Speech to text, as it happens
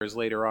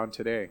later on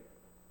today.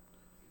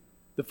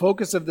 The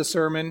focus of the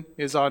sermon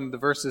is on the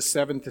verses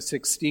 7 to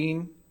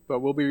 16, but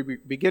we'll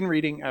begin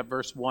reading at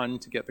verse 1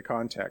 to get the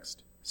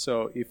context.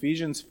 So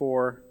Ephesians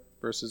 4,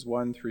 verses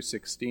 1 through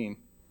 16.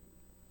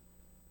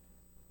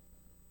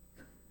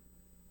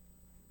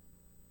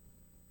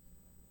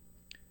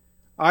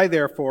 I,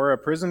 therefore, a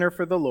prisoner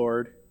for the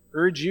Lord,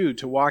 urge you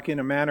to walk in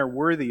a manner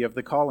worthy of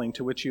the calling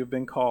to which you have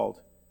been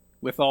called,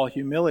 with all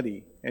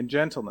humility and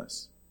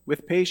gentleness,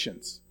 with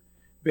patience,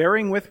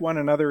 bearing with one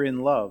another in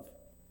love,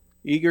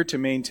 eager to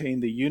maintain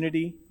the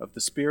unity of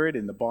the Spirit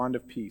in the bond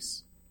of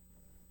peace.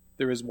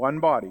 There is one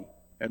body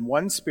and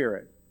one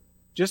Spirit,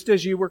 just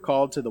as you were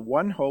called to the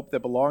one hope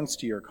that belongs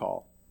to your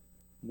call.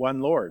 One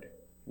Lord,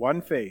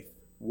 one faith,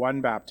 one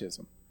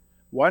baptism,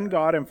 one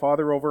God and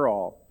Father over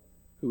all,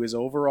 who is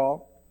over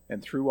all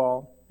and through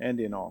all and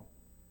in all.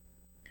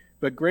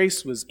 But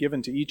grace was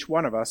given to each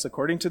one of us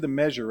according to the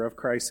measure of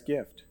Christ's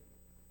gift.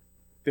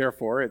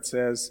 Therefore, it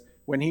says,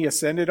 when he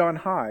ascended on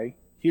high,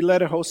 he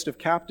led a host of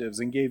captives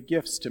and gave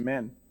gifts to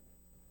men.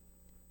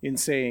 In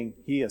saying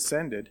he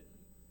ascended,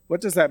 what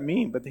does that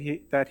mean but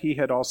that he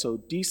had also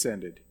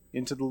descended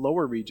into the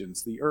lower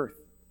regions, the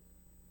earth?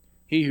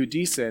 He who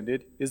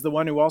descended is the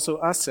one who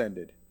also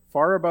ascended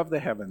far above the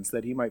heavens,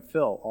 that he might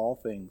fill all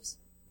things.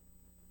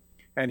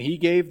 And he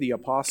gave the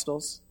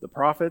apostles, the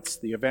prophets,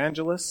 the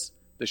evangelists,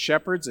 the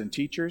shepherds and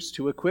teachers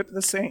to equip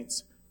the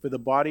saints for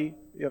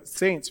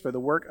the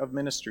work of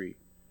ministry,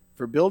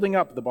 for building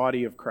up the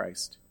body of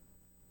Christ,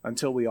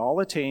 until we all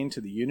attain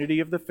to the unity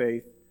of the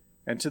faith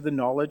and to the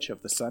knowledge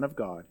of the Son of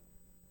God,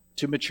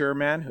 to mature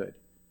manhood,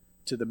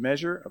 to the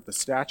measure of the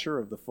stature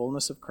of the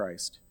fullness of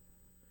Christ,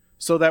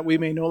 so that we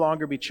may no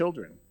longer be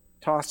children,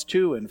 tossed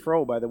to and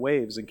fro by the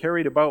waves and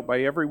carried about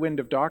by every wind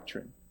of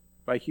doctrine,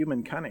 by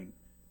human cunning,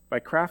 by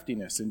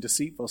craftiness and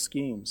deceitful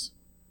schemes.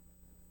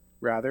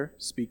 Rather,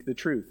 speak the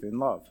truth in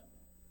love.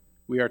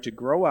 We are to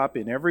grow up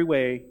in every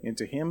way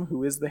into him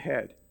who is the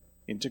head,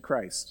 into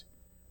Christ,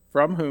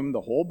 from whom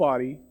the whole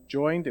body,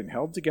 joined and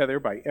held together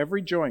by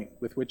every joint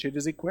with which it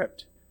is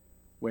equipped,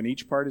 when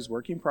each part is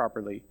working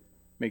properly,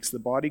 makes the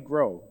body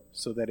grow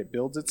so that it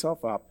builds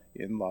itself up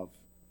in love.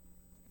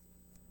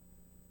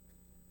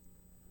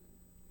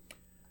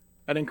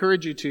 I'd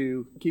encourage you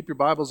to keep your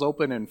Bibles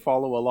open and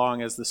follow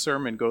along as the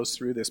sermon goes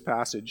through this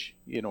passage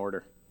in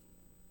order.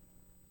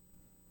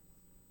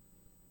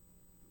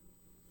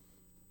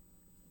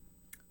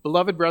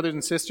 Beloved brothers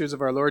and sisters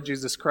of our Lord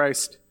Jesus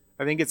Christ,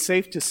 I think it's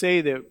safe to say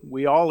that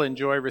we all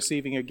enjoy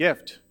receiving a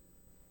gift.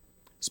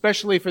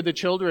 Especially for the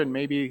children,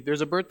 maybe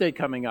there's a birthday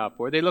coming up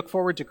or they look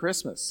forward to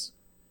Christmas.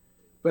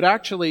 But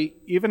actually,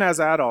 even as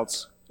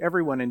adults,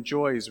 everyone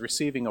enjoys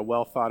receiving a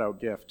well-thought-out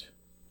gift.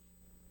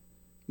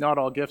 Not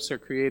all gifts are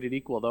created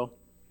equal, though.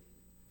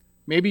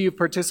 Maybe you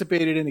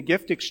participated in a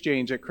gift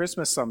exchange at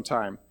Christmas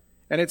sometime,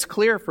 and it's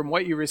clear from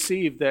what you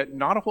received that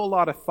not a whole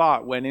lot of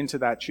thought went into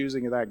that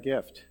choosing of that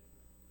gift.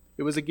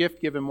 It was a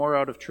gift given more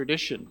out of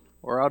tradition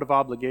or out of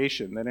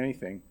obligation than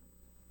anything.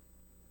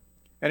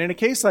 And in a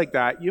case like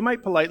that, you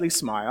might politely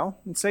smile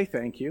and say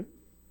thank you,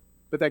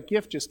 but that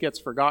gift just gets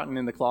forgotten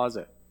in the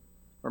closet.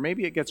 Or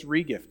maybe it gets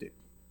regifted.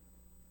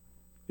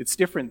 It's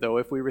different, though,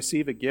 if we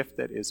receive a gift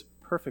that is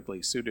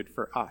perfectly suited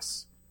for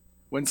us.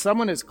 When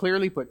someone has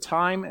clearly put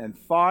time and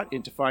thought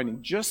into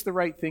finding just the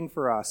right thing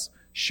for us,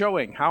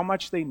 showing how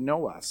much they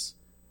know us,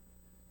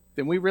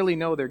 then we really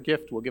know their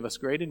gift will give us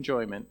great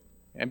enjoyment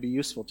and be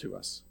useful to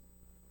us.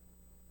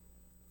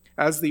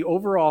 As the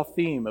overall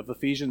theme of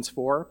Ephesians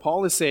 4,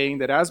 Paul is saying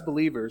that as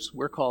believers,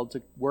 we're called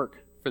to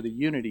work for the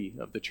unity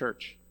of the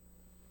church.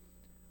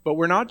 But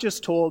we're not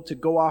just told to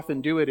go off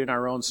and do it in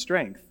our own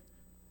strength.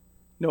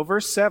 No,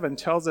 verse 7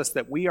 tells us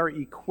that we are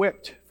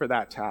equipped for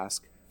that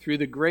task through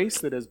the grace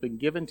that has been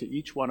given to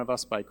each one of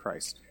us by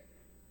Christ.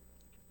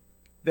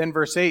 Then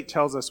verse 8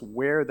 tells us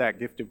where that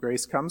gift of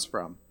grace comes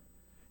from.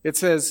 It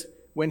says,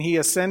 when he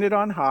ascended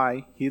on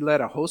high, he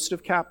led a host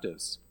of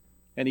captives,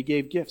 and he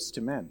gave gifts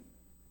to men.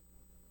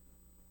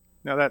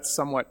 Now that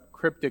somewhat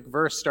cryptic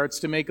verse starts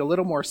to make a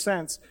little more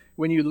sense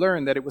when you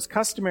learn that it was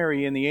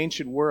customary in the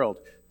ancient world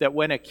that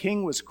when a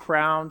king was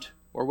crowned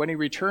or when he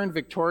returned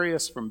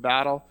victorious from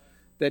battle,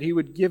 that he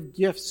would give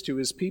gifts to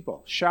his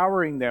people,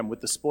 showering them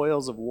with the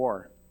spoils of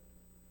war.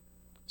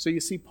 So you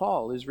see,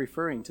 Paul is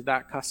referring to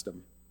that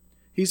custom.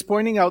 He's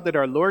pointing out that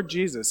our Lord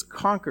Jesus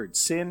conquered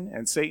sin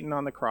and Satan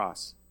on the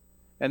cross,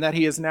 and that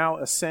he has now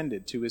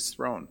ascended to his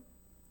throne.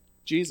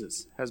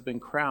 Jesus has been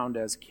crowned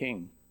as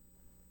king.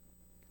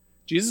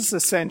 Jesus'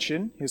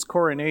 ascension, his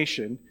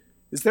coronation,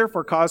 is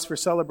therefore cause for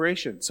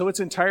celebration. So it's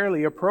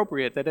entirely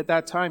appropriate that at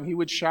that time he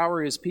would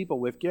shower his people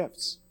with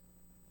gifts.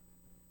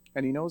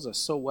 And he knows us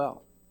so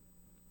well.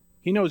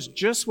 He knows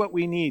just what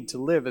we need to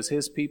live as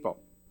his people.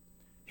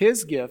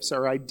 His gifts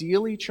are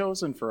ideally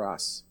chosen for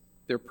us.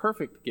 They're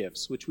perfect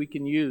gifts which we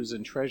can use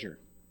and treasure.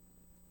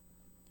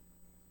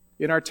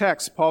 In our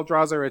text, Paul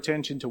draws our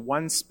attention to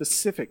one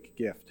specific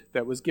gift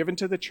that was given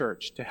to the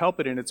church to help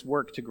it in its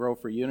work to grow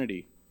for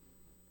unity.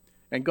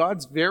 And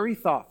God's very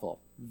thoughtful,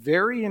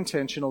 very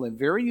intentional, and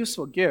very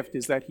useful gift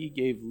is that he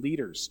gave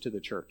leaders to the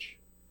church.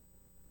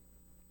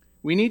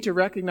 We need to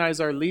recognize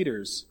our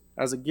leaders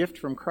as a gift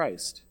from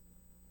Christ,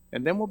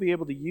 and then we'll be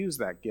able to use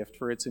that gift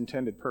for its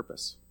intended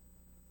purpose.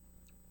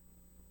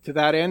 To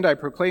that end, I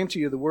proclaim to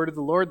you the word of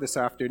the Lord this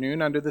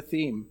afternoon under the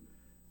theme,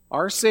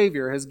 Our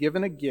Savior has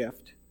given a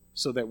gift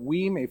so that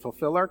we may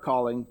fulfill our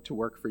calling to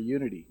work for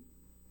unity.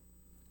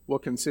 We'll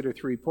consider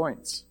 3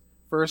 points.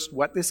 First,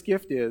 what this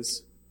gift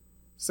is.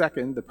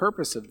 Second, the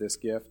purpose of this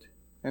gift.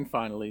 And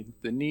finally,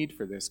 the need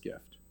for this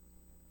gift.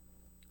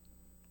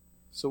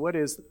 So what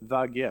is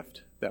the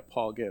gift that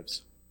Paul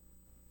gives?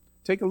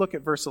 Take a look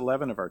at verse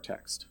 11 of our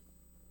text.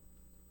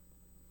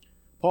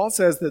 Paul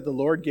says that the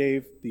Lord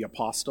gave the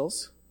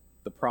apostles,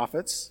 the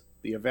prophets,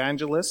 the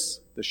evangelists,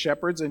 the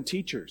shepherds, and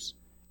teachers.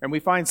 And we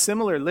find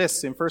similar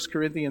lists in 1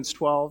 Corinthians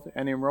 12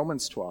 and in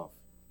Romans 12.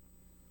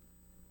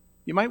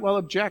 You might well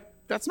object,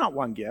 that's not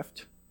one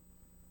gift.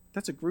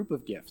 That's a group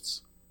of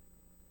gifts.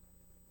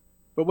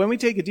 But when we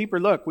take a deeper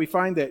look, we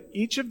find that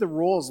each of the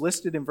roles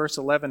listed in verse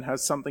 11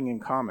 has something in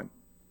common.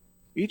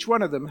 Each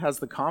one of them has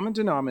the common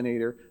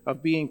denominator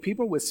of being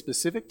people with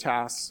specific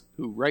tasks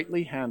who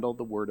rightly handle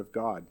the Word of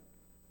God.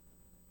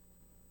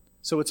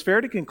 So it's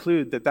fair to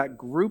conclude that that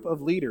group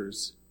of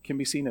leaders can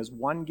be seen as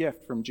one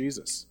gift from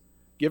Jesus,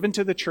 given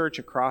to the church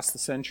across the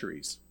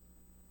centuries.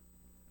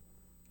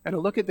 And a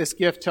look at this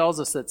gift tells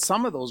us that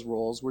some of those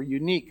roles were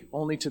unique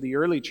only to the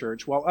early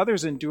church, while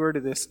others endure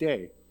to this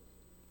day.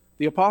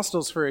 The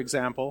apostles, for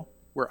example,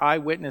 were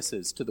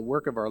eyewitnesses to the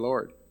work of our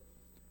Lord.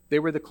 They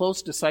were the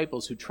close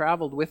disciples who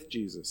traveled with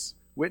Jesus,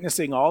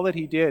 witnessing all that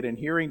he did and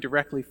hearing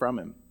directly from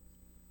him.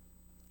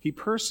 He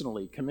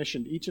personally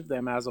commissioned each of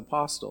them as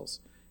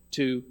apostles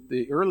to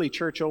the early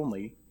church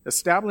only,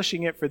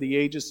 establishing it for the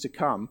ages to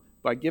come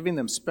by giving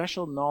them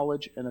special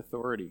knowledge and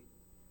authority.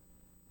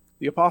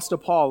 The Apostle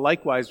Paul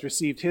likewise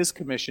received his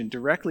commission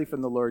directly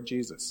from the Lord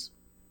Jesus.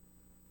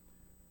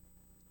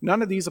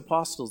 None of these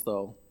apostles,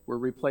 though, were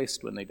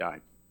replaced when they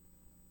died.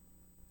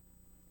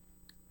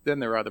 Then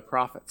there are the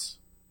prophets.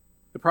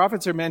 The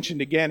prophets are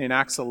mentioned again in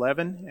Acts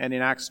 11 and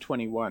in Acts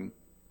 21.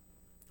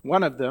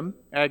 One of them,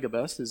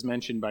 Agabus, is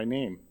mentioned by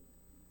name.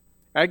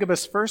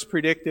 Agabus first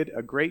predicted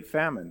a great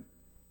famine,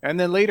 and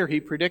then later he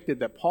predicted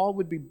that Paul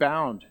would be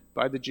bound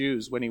by the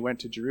Jews when he went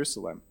to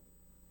Jerusalem.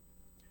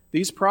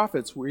 These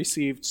prophets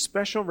received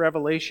special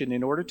revelation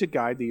in order to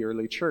guide the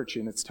early church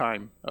in its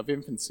time of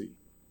infancy.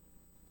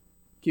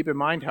 Keep in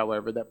mind,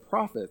 however, that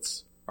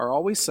prophets are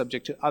always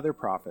subject to other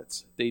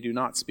prophets. They do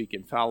not speak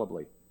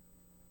infallibly.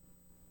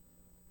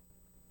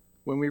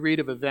 When we read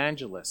of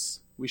evangelists,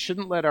 we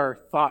shouldn't let our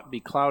thought be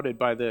clouded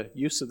by the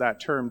use of that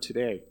term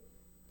today.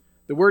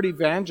 The word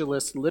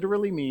evangelist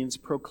literally means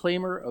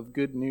proclaimer of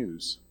good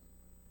news.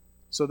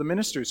 So the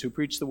ministers who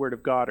preach the word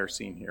of God are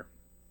seen here.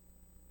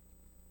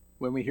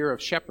 When we hear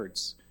of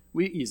shepherds,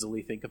 we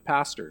easily think of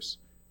pastors.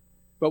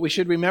 But we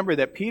should remember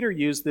that Peter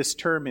used this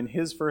term in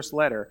his first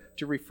letter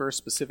to refer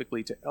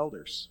specifically to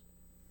elders.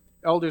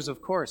 Elders,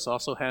 of course,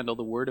 also handle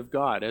the word of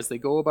God as they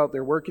go about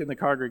their work in the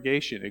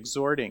congregation,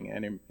 exhorting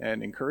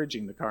and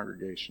encouraging the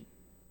congregation.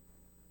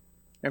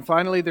 And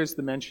finally, there's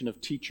the mention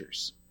of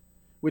teachers,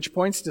 which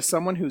points to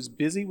someone who's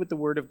busy with the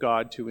word of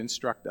God to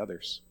instruct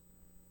others.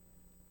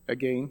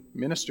 Again,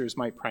 ministers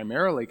might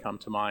primarily come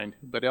to mind,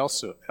 but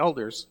also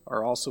elders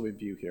are also in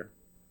view here.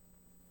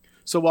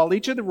 So while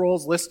each of the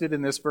roles listed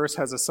in this verse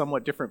has a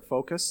somewhat different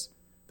focus,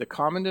 the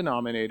common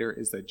denominator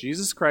is that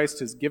Jesus Christ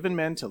has given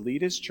men to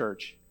lead his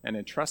church and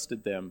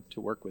entrusted them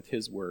to work with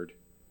his word.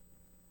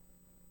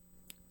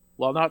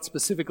 While not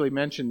specifically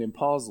mentioned in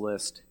Paul's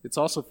list, it's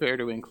also fair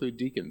to include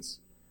deacons,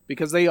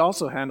 because they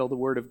also handle the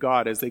word of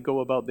God as they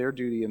go about their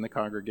duty in the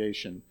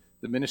congregation,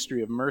 the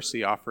ministry of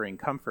mercy offering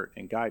comfort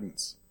and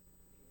guidance.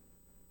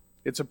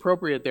 It's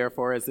appropriate,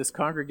 therefore, as this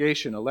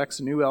congregation elects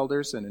new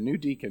elders and a new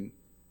deacon,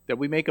 that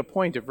we make a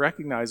point of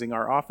recognizing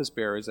our office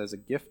bearers as a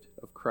gift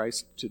of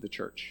Christ to the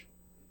church.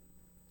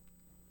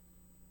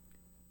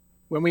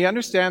 When we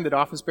understand that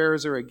office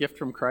bearers are a gift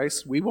from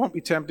Christ, we won't be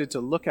tempted to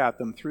look at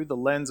them through the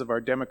lens of our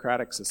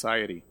democratic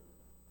society.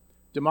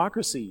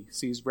 Democracy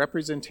sees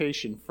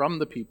representation from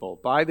the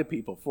people, by the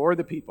people, for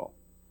the people.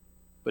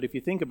 But if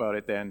you think about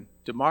it then,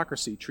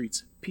 democracy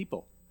treats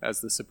people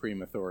as the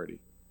supreme authority.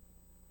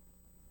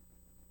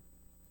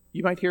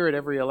 You might hear at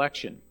every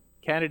election,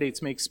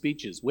 candidates make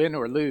speeches, win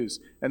or lose,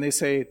 and they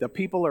say, the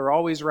people are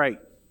always right.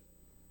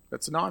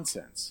 That's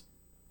nonsense.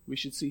 We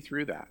should see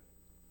through that.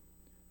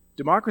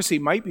 Democracy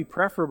might be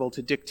preferable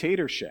to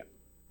dictatorship,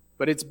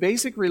 but its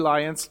basic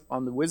reliance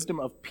on the wisdom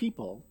of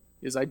people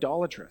is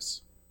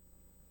idolatrous.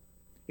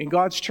 In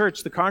God's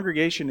church, the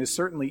congregation is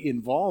certainly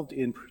involved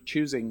in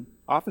choosing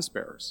office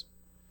bearers,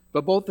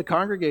 but both the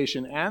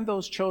congregation and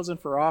those chosen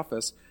for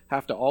office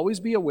have to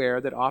always be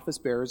aware that office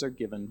bearers are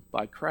given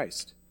by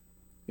Christ.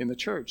 In the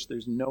church,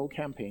 there's no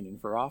campaigning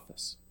for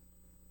office.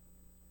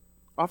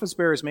 Office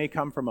bearers may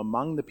come from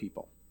among the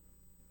people,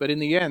 but in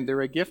the end,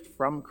 they're a gift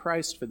from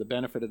Christ for the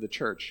benefit of the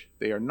church.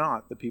 They are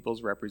not the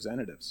people's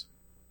representatives.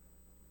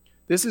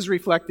 This is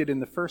reflected in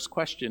the first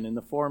question in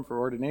the form for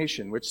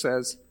ordination, which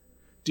says,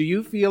 do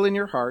you feel in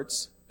your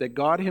hearts that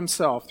God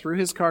himself, through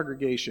his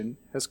congregation,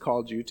 has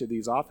called you to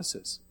these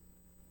offices?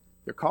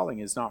 Their calling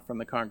is not from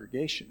the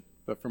congregation,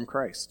 but from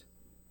Christ.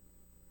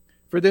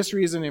 For this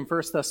reason, in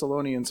 1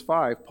 Thessalonians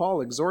 5,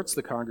 Paul exhorts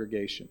the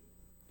congregation,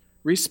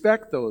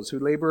 "Respect those who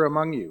labor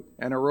among you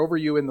and are over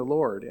you in the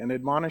Lord and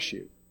admonish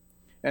you,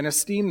 and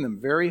esteem them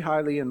very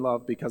highly in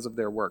love because of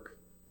their work."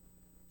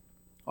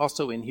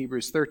 Also in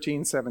Hebrews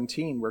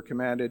 13:17, we're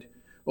commanded,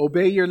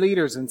 "Obey your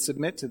leaders and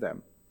submit to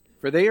them,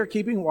 for they are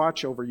keeping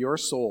watch over your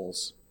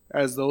souls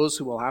as those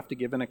who will have to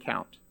give an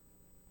account.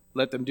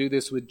 Let them do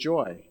this with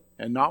joy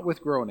and not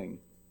with groaning,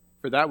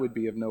 for that would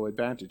be of no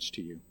advantage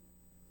to you."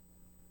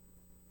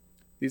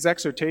 These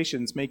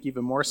exhortations make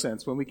even more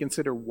sense when we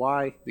consider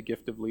why the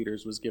gift of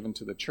leaders was given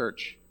to the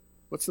church.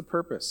 What's the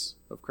purpose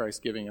of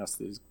Christ giving us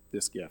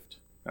this gift?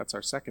 That's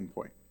our second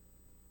point.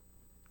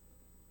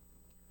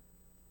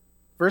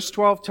 Verse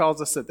 12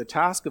 tells us that the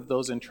task of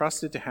those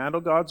entrusted to handle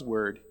God's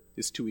word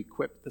is to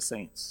equip the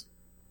saints.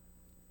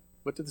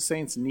 What do the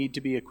saints need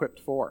to be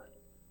equipped for?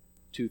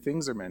 Two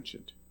things are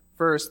mentioned.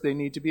 First, they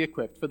need to be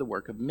equipped for the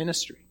work of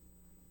ministry.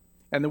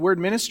 And the word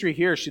ministry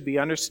here should be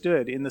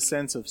understood in the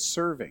sense of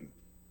serving.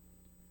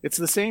 It's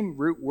the same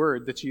root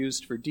word that's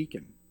used for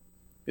deacon.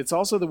 It's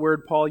also the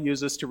word Paul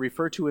uses to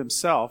refer to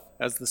himself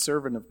as the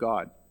servant of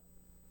God.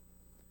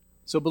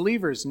 So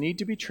believers need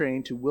to be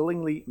trained to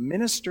willingly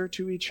minister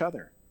to each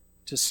other,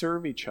 to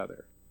serve each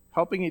other,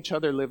 helping each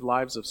other live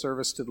lives of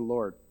service to the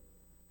Lord.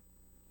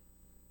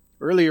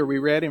 Earlier we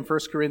read in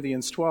 1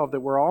 Corinthians 12 that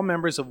we're all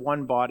members of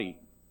one body,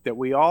 that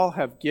we all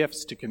have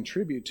gifts to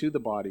contribute to the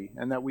body,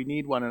 and that we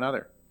need one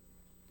another.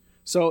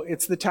 So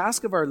it's the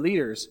task of our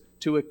leaders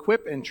to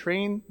equip and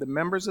train the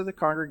members of the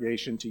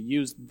congregation to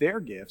use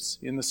their gifts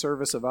in the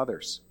service of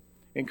others,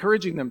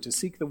 encouraging them to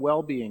seek the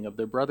well-being of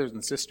their brothers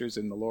and sisters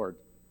in the Lord.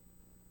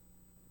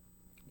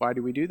 Why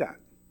do we do that?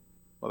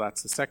 Well,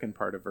 that's the second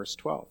part of verse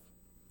 12.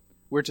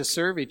 We're to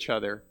serve each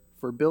other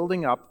for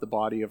building up the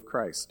body of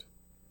Christ.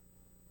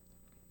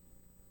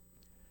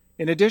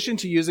 In addition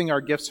to using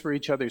our gifts for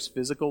each other's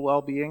physical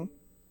well-being,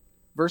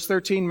 verse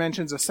 13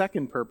 mentions a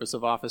second purpose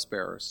of office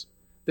bearers.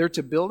 They're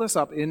to build us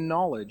up in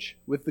knowledge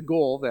with the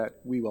goal that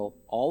we will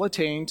all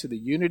attain to the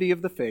unity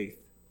of the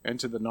faith and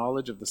to the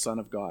knowledge of the Son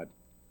of God.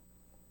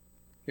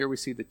 Here we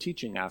see the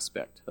teaching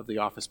aspect of the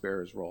office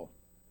bearer's role.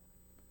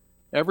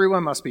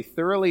 Everyone must be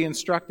thoroughly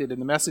instructed in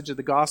the message of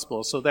the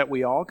gospel so that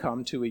we all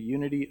come to a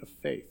unity of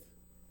faith.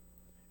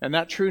 And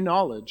that true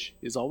knowledge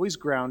is always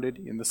grounded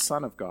in the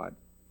Son of God.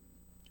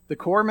 The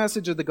core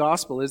message of the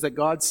gospel is that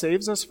God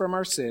saves us from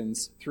our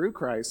sins through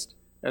Christ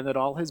and that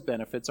all his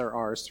benefits are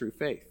ours through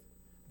faith.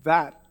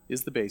 That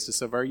is the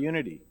basis of our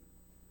unity.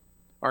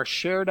 Our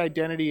shared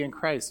identity in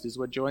Christ is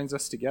what joins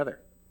us together.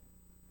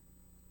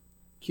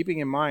 Keeping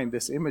in mind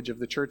this image of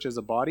the church as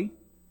a body,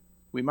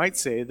 we might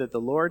say that the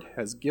Lord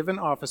has given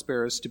office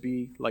bearers to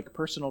be like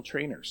personal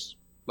trainers,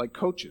 like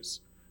coaches,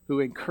 who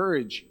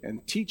encourage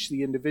and teach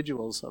the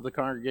individuals of the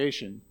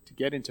congregation to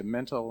get into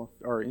mental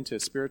or into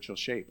spiritual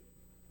shape.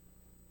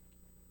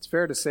 It's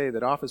fair to say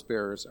that office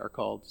bearers are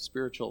called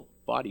spiritual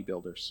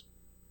bodybuilders.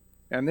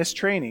 And this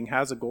training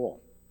has a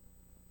goal.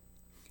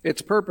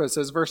 Its purpose,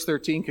 as verse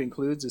 13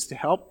 concludes, is to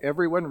help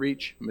everyone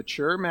reach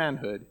mature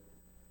manhood,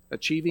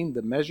 achieving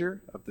the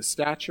measure of the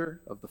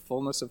stature of the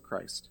fullness of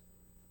Christ.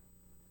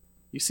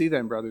 You see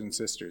then, brothers and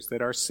sisters,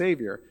 that our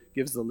Savior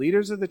gives the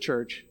leaders of the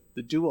church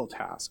the dual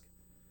task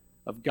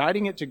of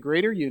guiding it to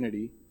greater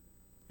unity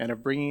and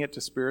of bringing it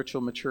to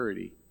spiritual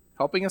maturity,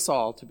 helping us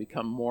all to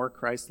become more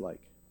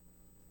Christ-like.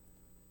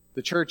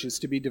 The church is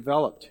to be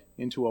developed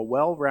into a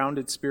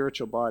well-rounded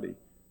spiritual body,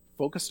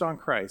 focused on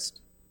Christ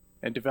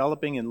and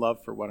developing in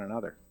love for one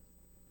another.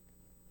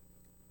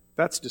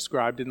 That's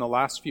described in the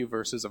last few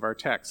verses of our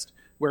text,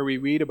 where we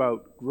read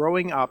about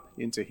growing up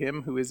into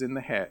him who is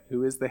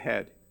the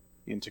head,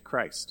 into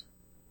Christ.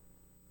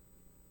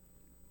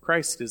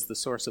 Christ is the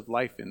source of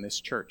life in this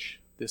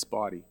church, this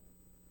body.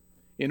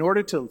 In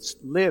order to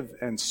live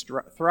and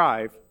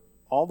thrive,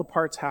 all the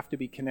parts have to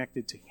be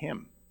connected to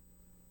him.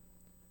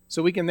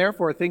 So we can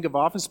therefore think of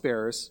office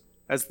bearers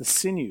as the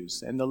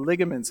sinews and the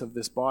ligaments of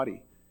this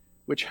body,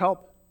 which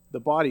help the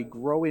body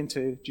grow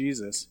into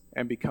Jesus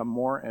and become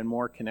more and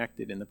more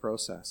connected in the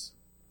process.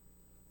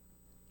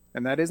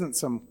 And that isn't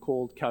some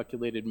cold,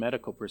 calculated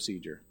medical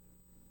procedure.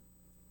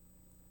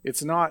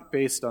 It's not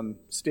based on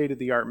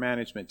state-of-the-art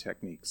management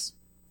techniques.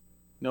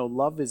 No,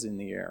 love is in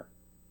the air.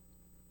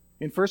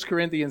 In 1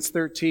 Corinthians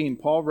 13,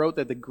 Paul wrote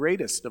that the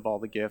greatest of all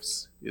the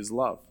gifts is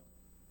love.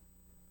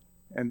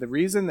 And the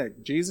reason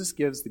that Jesus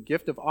gives the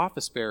gift of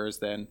office bearers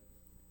then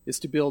is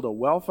to build a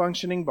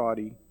well-functioning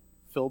body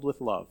filled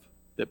with love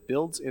that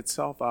builds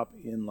itself up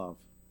in love.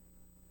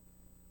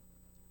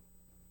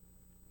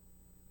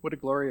 What a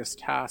glorious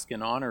task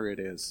and honor it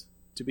is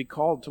to be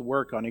called to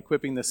work on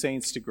equipping the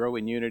saints to grow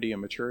in unity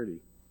and maturity.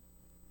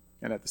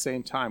 And at the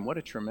same time, what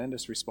a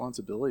tremendous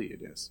responsibility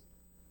it is.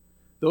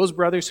 Those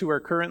brothers who are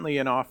currently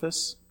in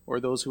office, or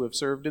those who have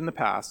served in the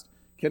past,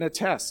 can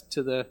attest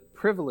to the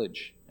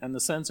privilege and the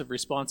sense of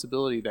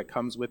responsibility that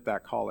comes with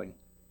that calling.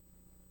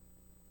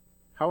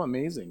 How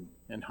amazing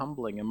and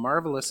humbling and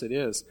marvelous it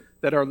is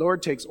that our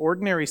Lord takes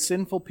ordinary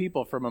sinful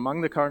people from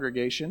among the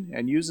congregation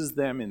and uses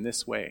them in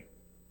this way.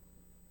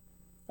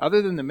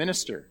 Other than the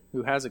minister,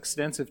 who has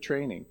extensive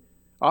training,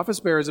 office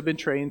bearers have been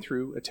trained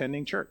through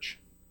attending church,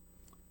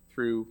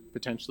 through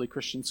potentially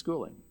Christian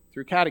schooling,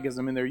 through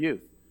catechism in their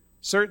youth,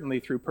 certainly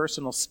through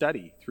personal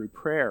study, through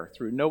prayer,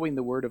 through knowing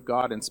the Word of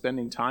God and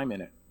spending time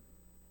in it.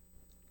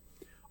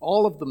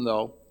 All of them,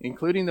 though,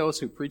 including those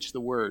who preach the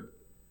Word,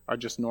 are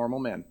just normal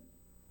men.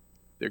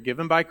 They're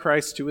given by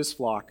Christ to his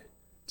flock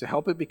to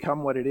help it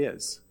become what it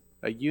is,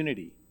 a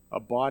unity, a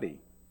body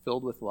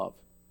filled with love.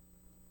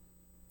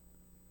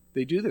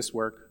 They do this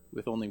work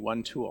with only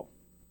one tool,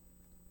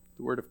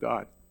 the Word of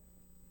God.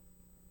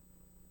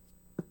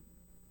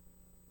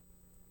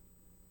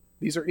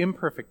 These are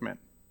imperfect men.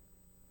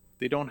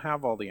 They don't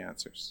have all the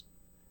answers,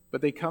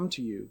 but they come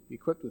to you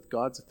equipped with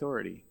God's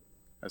authority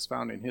as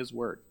found in his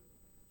Word.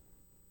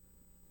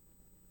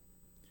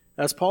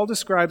 As Paul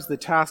describes the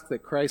task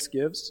that Christ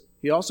gives,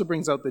 he also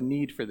brings out the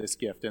need for this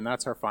gift, and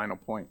that's our final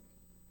point.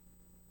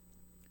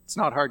 It's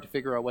not hard to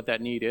figure out what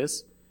that need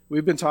is.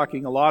 We've been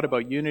talking a lot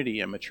about unity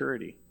and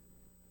maturity.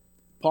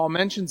 Paul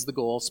mentions the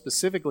goal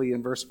specifically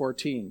in verse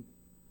 14,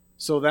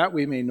 so that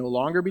we may no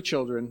longer be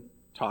children,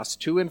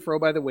 tossed to and fro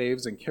by the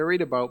waves and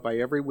carried about by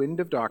every wind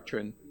of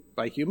doctrine,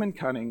 by human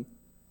cunning,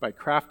 by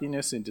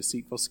craftiness and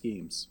deceitful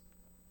schemes.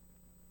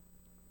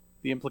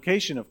 The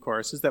implication, of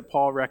course, is that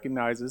Paul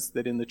recognizes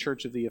that in the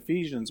church of the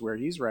Ephesians, where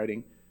he's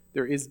writing,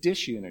 there is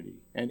disunity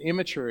and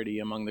immaturity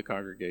among the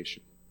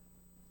congregation.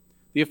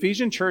 The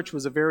Ephesian church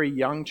was a very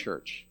young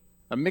church,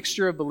 a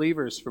mixture of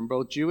believers from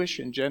both Jewish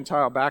and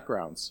Gentile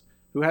backgrounds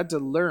who had to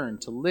learn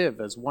to live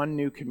as one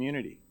new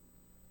community.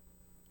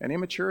 And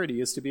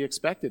immaturity is to be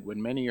expected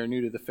when many are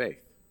new to the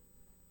faith.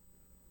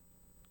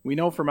 We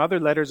know from other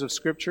letters of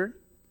Scripture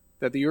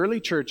that the early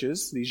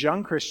churches, these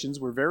young Christians,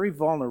 were very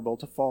vulnerable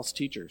to false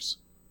teachers.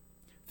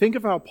 Think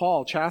of how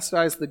Paul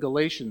chastised the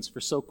Galatians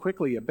for so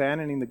quickly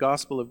abandoning the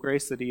gospel of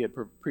grace that he had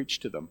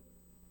preached to them.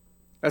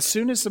 As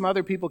soon as some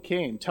other people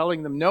came,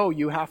 telling them, no,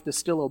 you have to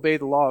still obey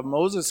the law of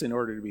Moses in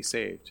order to be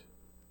saved,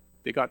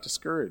 they got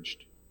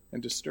discouraged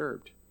and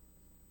disturbed.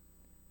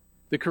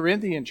 The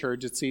Corinthian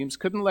church, it seems,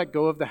 couldn't let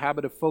go of the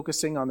habit of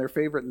focusing on their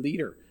favorite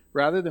leader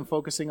rather than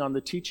focusing on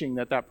the teaching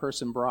that that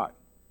person brought.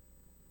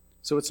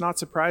 So it's not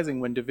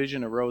surprising when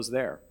division arose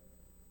there.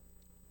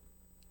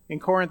 In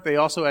Corinth, they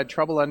also had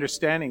trouble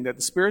understanding that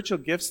the spiritual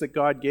gifts that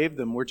God gave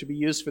them were to be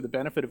used for the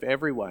benefit of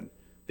everyone.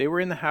 They were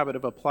in the habit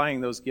of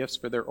applying those gifts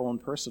for their own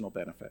personal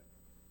benefit.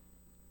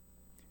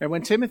 And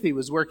when Timothy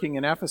was working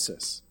in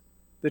Ephesus,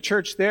 the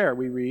church there,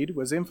 we read,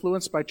 was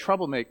influenced by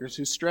troublemakers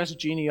who stressed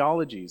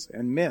genealogies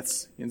and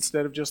myths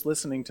instead of just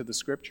listening to the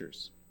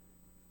Scriptures.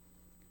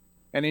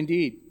 And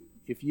indeed,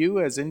 if you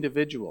as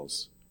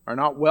individuals are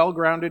not well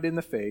grounded in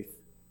the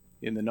faith,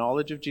 in the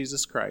knowledge of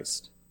Jesus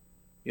Christ,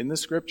 in the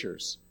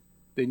Scriptures,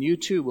 then you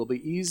too will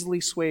be easily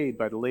swayed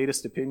by the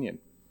latest opinion,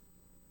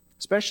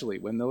 especially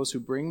when those who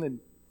bring the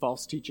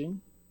false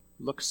teaching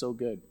look so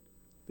good.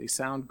 They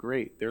sound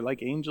great. They're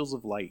like angels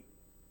of light.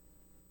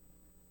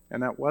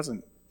 And that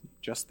wasn't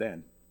just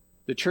then.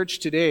 The church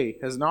today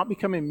has not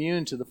become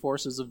immune to the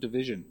forces of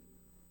division.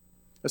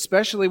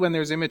 Especially when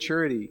there's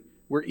immaturity,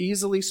 we're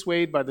easily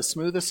swayed by the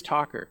smoothest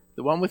talker,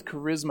 the one with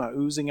charisma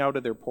oozing out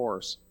of their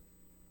pores.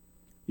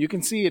 You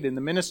can see it in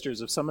the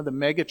ministers of some of the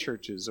mega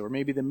churches or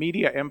maybe the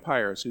media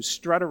empires who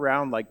strut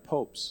around like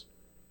popes.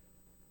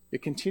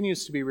 It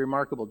continues to be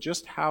remarkable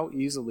just how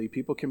easily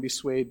people can be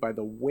swayed by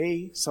the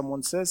way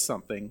someone says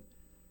something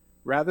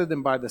rather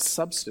than by the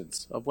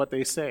substance of what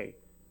they say,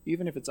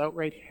 even if it's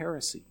outright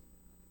heresy.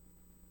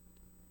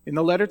 In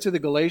the letter to the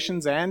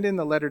Galatians and in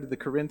the letter to the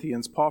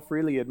Corinthians, Paul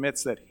freely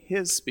admits that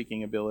his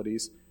speaking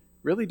abilities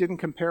really didn't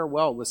compare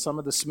well with some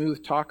of the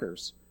smooth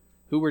talkers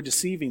who were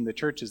deceiving the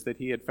churches that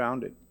he had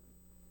founded.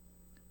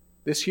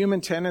 This human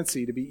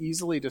tendency to be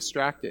easily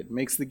distracted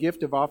makes the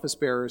gift of office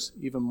bearers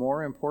even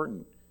more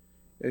important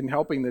in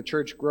helping the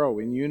church grow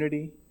in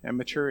unity and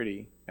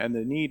maturity, and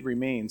the need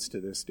remains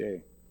to this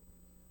day.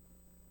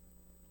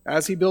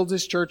 As he builds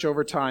his church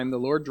over time, the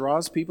Lord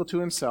draws people to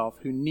himself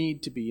who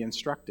need to be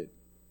instructed.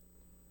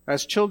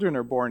 As children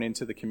are born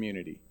into the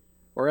community,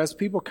 or as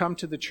people come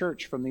to the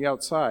church from the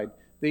outside,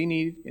 they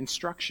need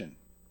instruction.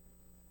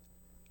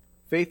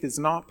 Faith is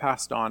not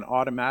passed on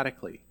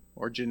automatically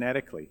or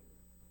genetically.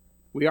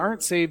 We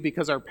aren't saved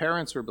because our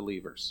parents were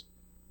believers.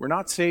 We're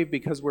not saved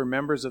because we're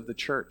members of the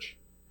church.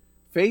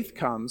 Faith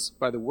comes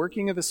by the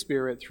working of the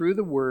Spirit through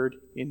the Word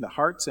in the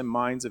hearts and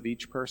minds of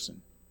each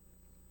person.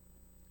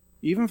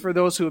 Even for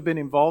those who have been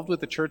involved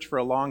with the church for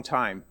a long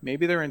time,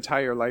 maybe their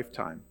entire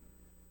lifetime,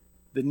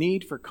 the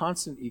need for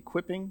constant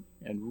equipping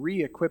and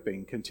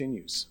re-equipping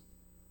continues.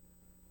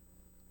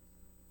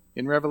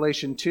 In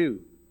Revelation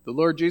 2, the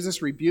Lord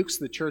Jesus rebukes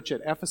the church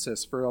at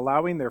Ephesus for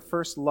allowing their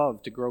first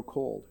love to grow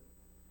cold.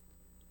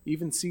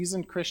 Even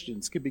seasoned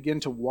Christians can begin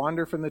to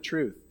wander from the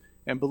truth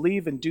and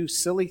believe and do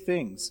silly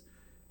things.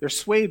 They're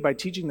swayed by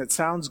teaching that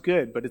sounds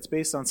good, but it's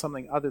based on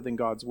something other than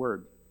God's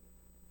Word.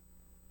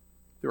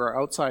 There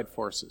are outside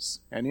forces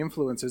and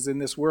influences in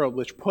this world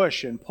which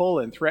push and pull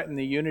and threaten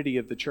the unity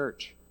of the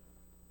church.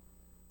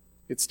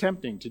 It's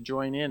tempting to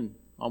join in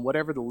on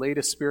whatever the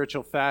latest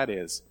spiritual fad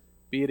is,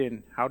 be it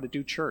in how to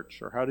do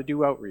church or how to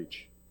do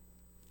outreach.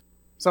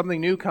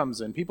 Something new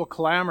comes in, people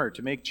clamor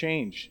to make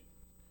change.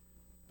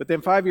 But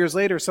then 5 years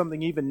later,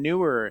 something even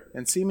newer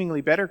and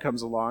seemingly better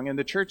comes along, and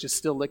the church is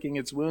still licking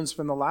its wounds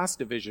from the last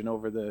division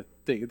over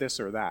this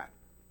or that.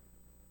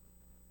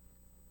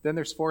 Then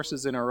there's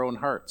forces in our own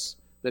hearts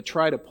that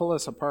try to pull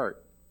us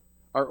apart.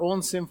 Our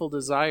own sinful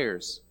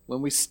desires,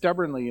 when we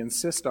stubbornly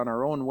insist on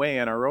our own way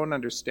and our own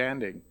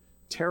understanding,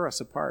 tear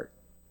us apart.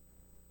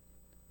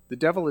 The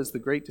devil is the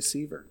great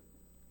deceiver.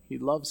 He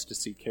loves to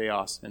see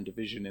chaos and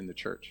division in the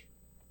church.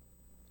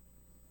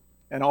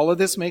 And all of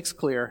this makes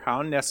clear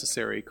how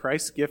necessary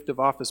Christ's gift of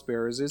office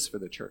bearers is for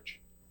the church.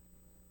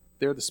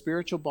 They're the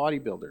spiritual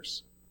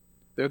bodybuilders.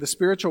 They're the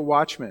spiritual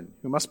watchmen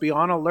who must be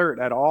on alert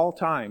at all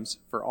times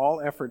for all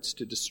efforts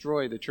to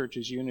destroy the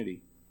church's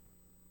unity.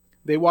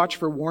 They watch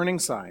for warning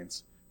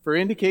signs, for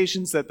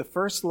indications that the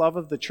first love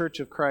of the church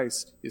of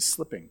Christ is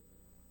slipping,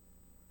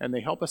 and they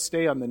help us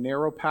stay on the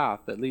narrow path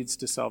that leads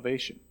to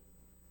salvation.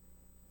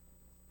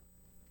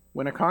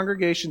 When a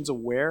congregation's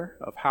aware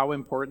of how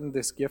important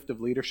this gift of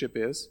leadership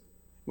is,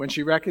 when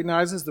she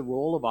recognizes the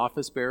role of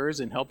office bearers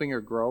in helping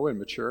her grow and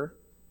mature,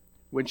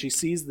 when she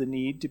sees the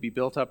need to be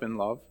built up in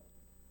love,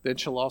 then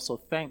she'll also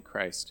thank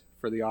Christ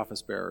for the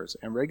office bearers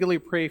and regularly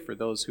pray for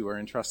those who are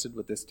entrusted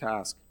with this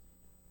task.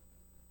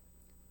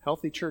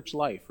 Healthy church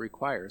life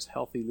requires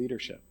healthy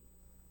leadership.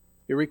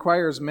 It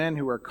requires men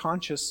who are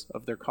conscious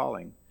of their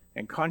calling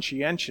and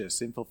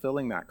conscientious in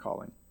fulfilling that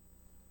calling.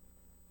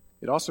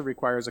 It also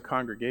requires a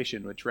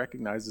congregation which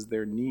recognizes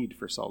their need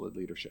for solid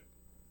leadership.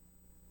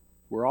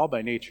 We're all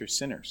by nature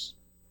sinners,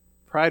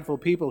 prideful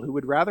people who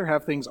would rather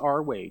have things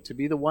our way, to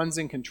be the ones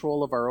in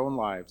control of our own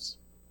lives.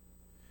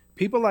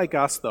 People like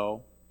us,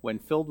 though, when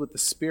filled with the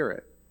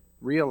Spirit,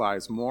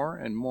 realize more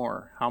and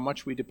more how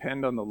much we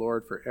depend on the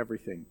Lord for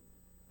everything,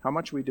 how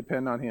much we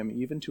depend on Him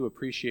even to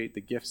appreciate the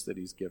gifts that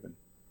He's given.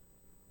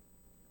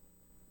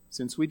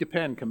 Since we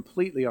depend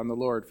completely on the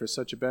Lord for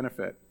such a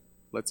benefit,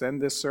 let's end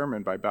this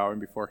sermon by bowing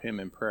before Him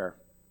in prayer.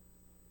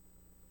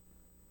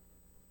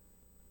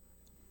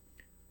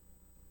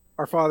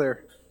 Our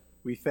Father,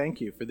 we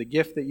thank you for the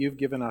gift that you've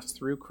given us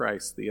through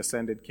Christ, the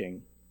ascended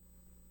King.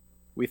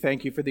 We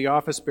thank you for the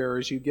office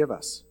bearers you give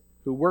us,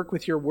 who work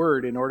with your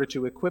word in order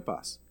to equip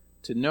us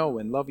to know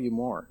and love you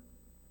more,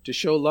 to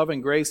show love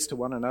and grace to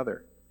one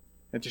another,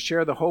 and to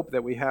share the hope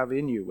that we have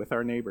in you with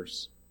our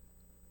neighbors.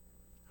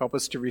 Help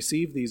us to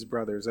receive these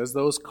brothers as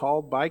those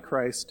called by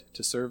Christ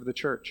to serve the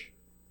church,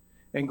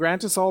 and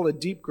grant us all a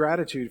deep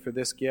gratitude for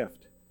this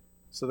gift,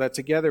 so that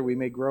together we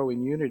may grow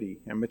in unity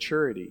and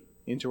maturity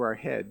into our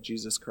head,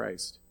 Jesus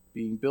Christ,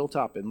 being built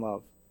up in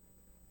love.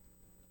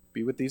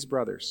 Be with these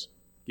brothers.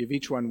 Give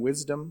each one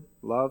wisdom,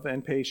 love,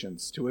 and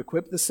patience to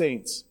equip the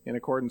saints in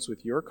accordance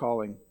with your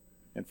calling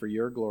and for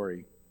your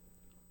glory.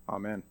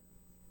 Amen.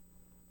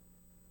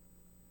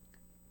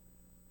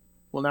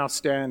 We'll now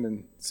stand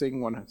and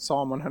sing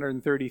Psalm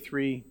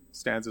 133,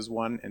 stanzas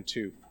 1 and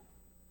 2.